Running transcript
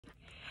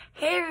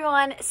Hey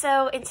everyone,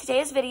 so in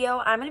today's video,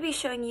 I'm going to be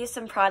showing you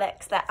some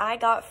products that I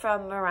got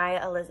from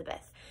Mariah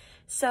Elizabeth.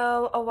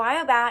 So a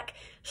while back,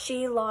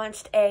 she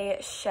launched a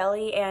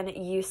Shelly and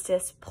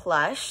Eustace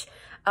plush,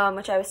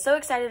 which I was so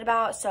excited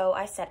about. So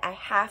I said I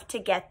have to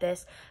get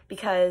this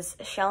because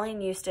Shelly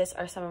and Eustace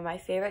are some of my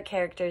favorite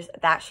characters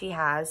that she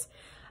has.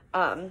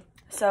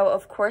 So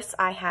of course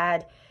I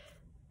had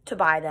to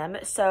buy them.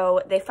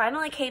 So they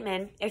finally came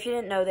in. If you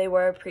didn't know, they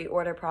were a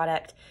pre-order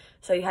product.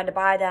 So you had to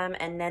buy them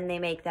and then they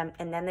make them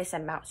and then they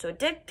send them out. So it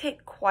did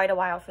take quite a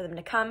while for them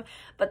to come,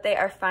 but they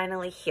are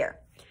finally here.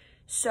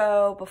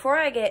 So before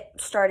I get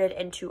started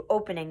into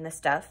opening the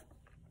stuff,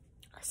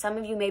 some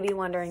of you may be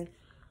wondering,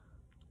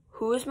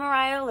 who is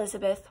Mariah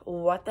Elizabeth?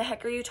 What the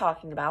heck are you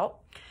talking about?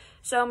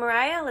 So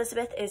Mariah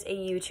Elizabeth is a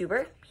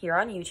YouTuber here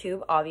on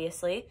YouTube,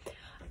 obviously.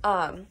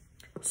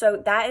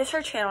 So that is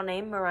her channel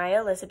name,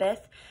 Mariah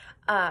Elizabeth.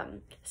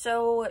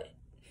 So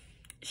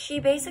she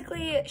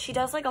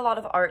does like a lot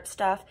of art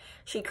stuff.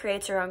 She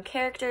creates her own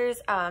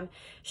characters.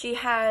 She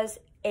has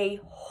a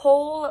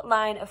whole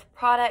line of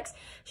products.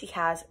 She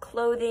has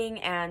clothing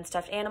and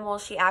stuffed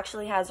animals. She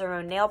actually has her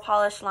own nail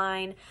polish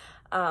line.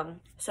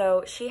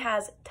 So she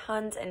has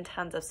tons and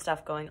tons of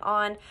stuff going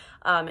on.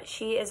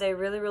 She is a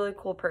really, really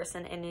cool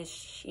person and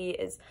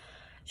she's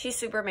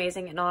super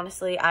amazing. And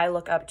honestly, I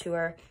look up to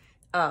her.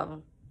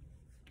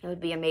 It would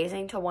be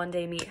amazing to one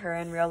day meet her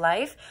in real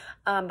life.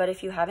 But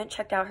if you haven't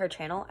checked out her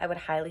channel, I would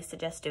highly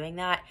suggest doing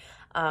that.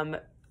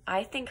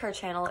 I think her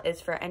channel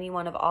is for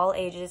anyone of all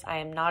ages. I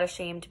am not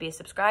ashamed to be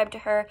subscribed to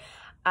her.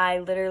 I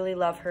literally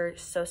love her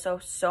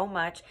so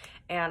much.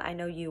 And I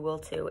know you will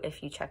too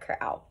if you check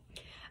her out.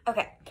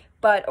 Okay,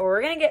 but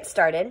we're going to get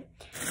started.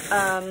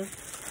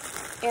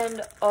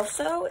 And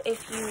also,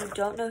 if you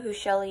don't know who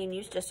Shelly and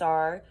Eustace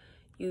are,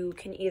 you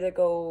can either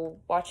go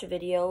watch a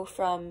video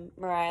from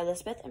Mariah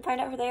Elizabeth and find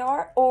out who they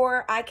are,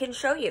 or I can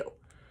show you.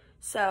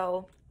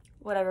 So,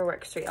 whatever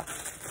works for you.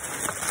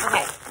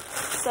 Okay,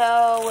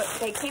 so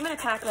they came in a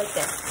pack like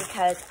this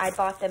because I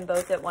bought them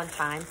both at one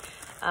time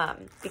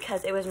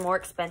because it was more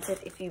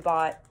expensive if you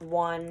bought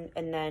one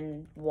and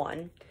then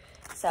one.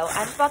 So,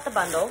 I just bought the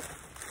bundle.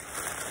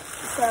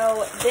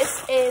 So,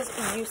 this is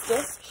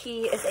Eustace.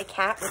 He is a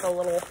cat with a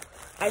little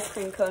ice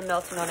cream cone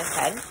melting on his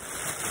head.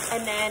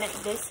 And then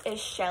this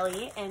is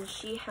Shelly, and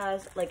she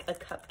has like a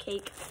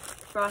cupcake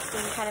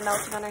frosting kind of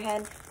melting on her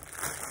head.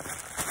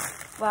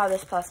 Wow,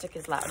 this plastic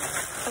is loud.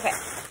 Okay,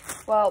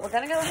 well, we're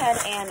gonna go ahead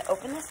and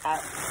open this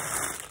up.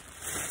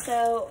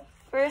 So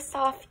first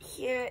off,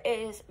 here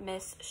is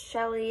Miss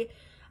Shelly.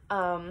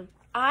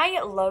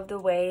 I love the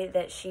way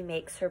that she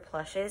makes her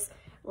plushes.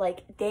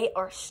 Like, they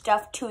are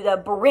stuffed to the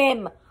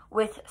brim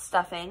with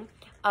stuffing.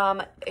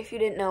 If you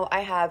didn't know,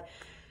 I have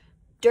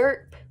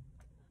Derp,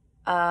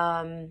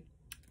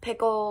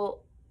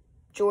 Pickle,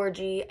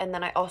 Georgie, and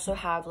then I also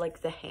have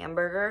like the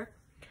hamburger.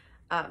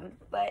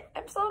 But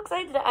I'm so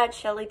excited to add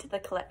Shelly to the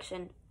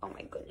collection. Oh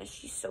my goodness,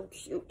 she's so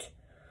cute.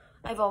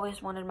 I've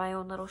always wanted my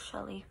own little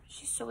Shelly.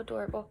 She's so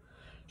adorable.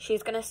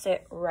 She's gonna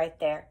sit right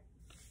there.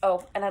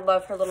 Oh, and I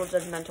love her little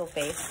judgmental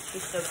face.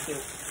 She's so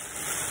cute.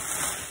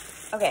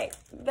 Okay,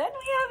 then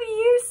we have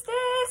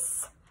Eustace.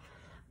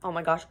 Oh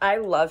my gosh, I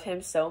love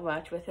him so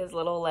much with his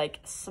little like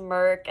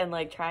smirk and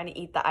like trying to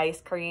eat the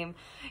ice cream.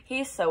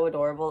 He's so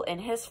adorable,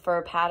 and his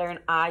fur pattern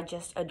I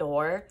just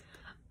adore.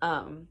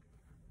 And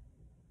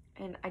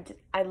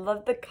I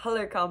love the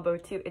color combo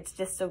too. It's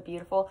just so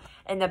beautiful.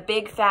 And the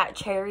big fat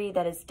cherry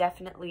that is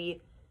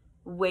definitely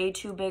way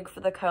too big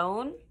for the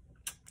cone.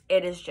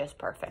 It is just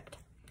perfect.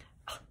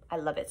 I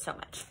love it so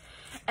much.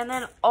 And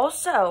then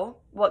also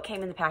what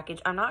came in the package,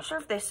 I'm not sure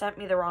if they sent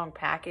me the wrong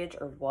package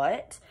or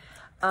what.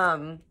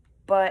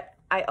 But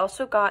I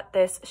also got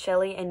this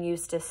Shelly and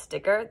Eustace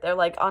sticker. They're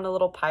like on a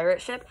little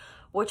pirate ship,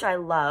 which I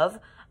love.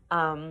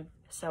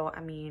 So,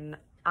 I mean,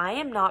 I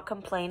am not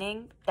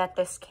complaining that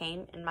this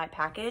came in my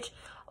package.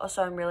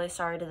 Also, I'm really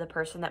sorry to the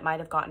person that might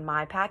have gotten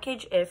my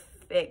package if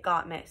it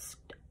got mixed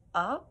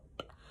up.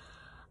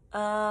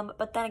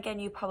 But then again,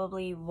 you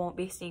probably won't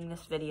be seeing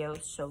this video,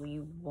 so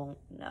you won't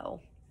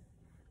know.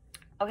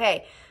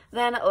 Okay,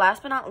 then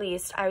last but not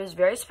least, I was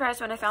very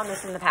surprised when I found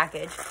this in the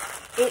package.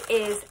 It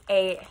is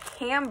a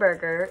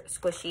hamburger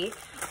squishy,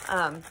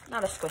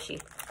 not a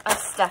squishy, a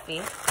stuffy,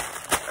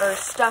 or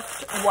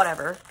stuffed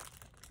whatever.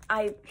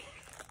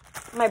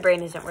 My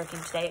brain isn't working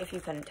today, if you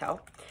couldn't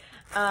tell.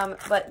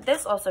 But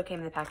this also came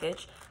in the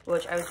package,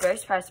 which I was very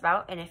surprised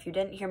about, and if you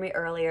didn't hear me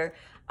earlier,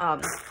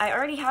 I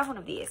already have one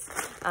of these.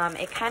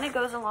 It kind of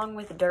goes along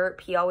with Derp.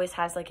 He always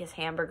has like his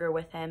hamburger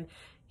with him.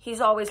 He's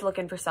always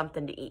looking for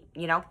something to eat,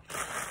 you know?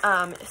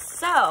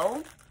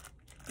 So,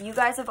 you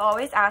guys have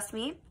always asked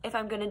me if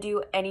I'm going to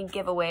do any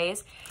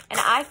giveaways, and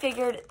I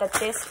figured that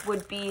this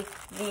would be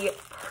the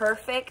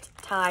perfect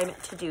time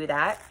to do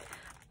that.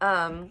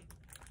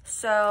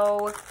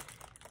 So,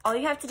 all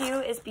you have to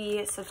do is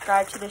be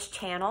subscribed to this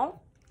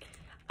channel.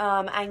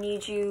 I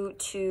need you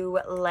to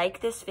like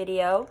this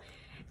video,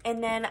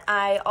 and then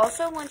I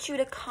also want you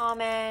to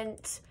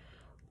comment,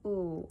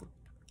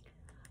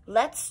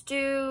 let's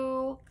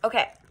do,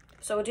 okay,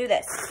 so we'll do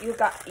this. You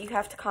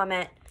have to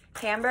comment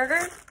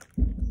hamburger,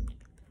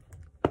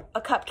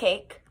 a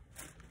cupcake,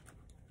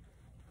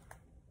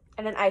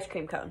 and an ice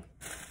cream cone,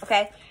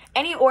 okay?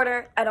 Any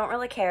order, I don't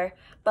really care,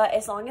 but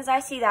as long as I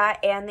see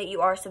that and that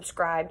you are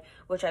subscribed,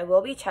 which I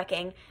will be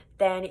checking,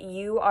 then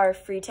you are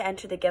free to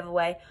enter the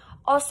giveaway.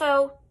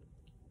 Also,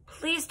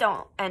 please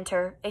don't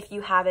enter if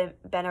you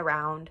haven't been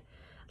around.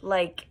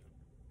 Like,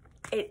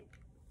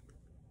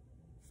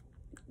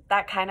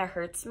 that kind of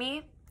hurts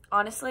me,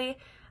 honestly,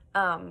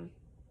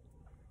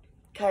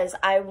 because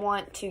I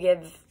want to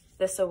give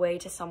this away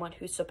to someone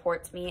who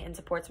supports me and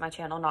supports my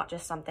channel, not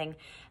just something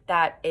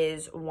that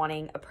is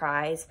wanting a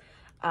prize.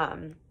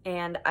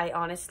 And I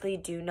honestly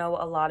do know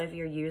a lot of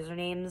your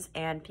usernames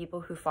and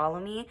people who follow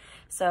me,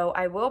 so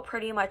I will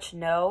pretty much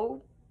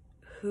know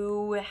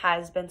who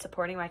has been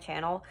supporting my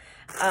channel.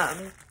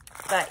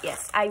 But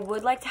yes, I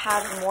would like to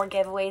have more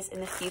giveaways in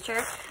the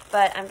future,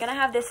 but I'm gonna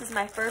have this as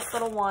my first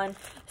little one.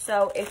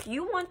 So if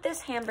you want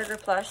this hamburger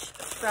plush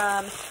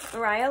from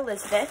Mariah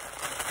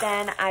Elizabeth,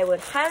 then I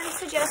would highly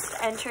suggest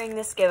entering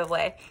this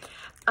giveaway.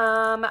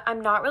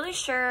 I'm not really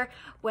sure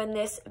when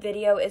this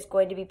video is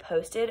going to be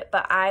posted,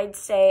 but I'd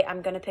say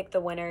I'm going to pick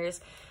the winners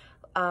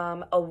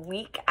a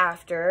week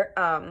after.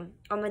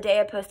 On the day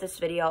I post this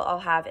video, I'll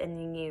have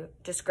in the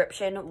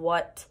description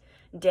what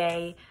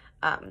day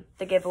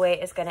the giveaway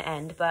is going to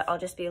end, but I'll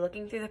just be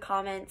looking through the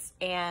comments,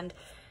 and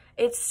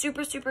it's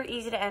super, super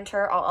easy to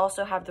enter. I'll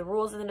also have the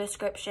rules in the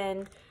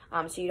description,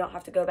 so you don't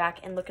have to go back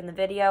and look in the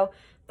video,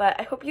 but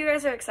I hope you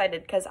guys are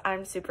excited because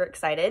I'm super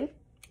excited.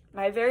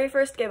 My very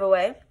first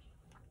giveaway.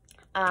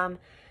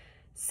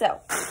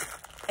 So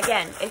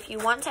again, if you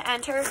want to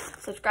enter,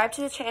 subscribe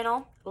to the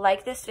channel,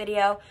 like this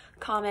video,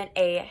 comment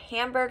a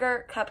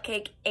hamburger,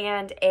 cupcake,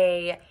 and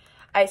a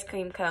ice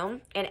cream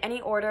cone in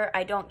any order.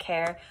 I don't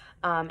care.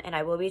 And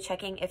I will be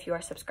checking if you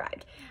are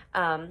subscribed.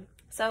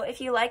 So if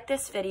you like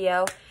this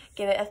video,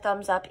 give it a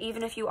thumbs up,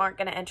 even if you aren't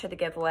going to enter the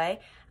giveaway.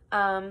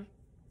 And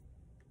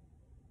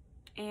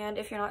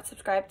if you're not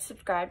subscribed,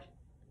 subscribe,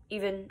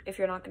 even if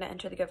you're not going to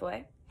enter the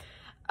giveaway.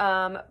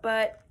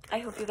 But I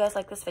hope you guys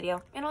like this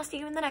video, and I'll see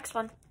you in the next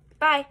one.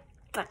 Bye.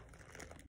 Bye.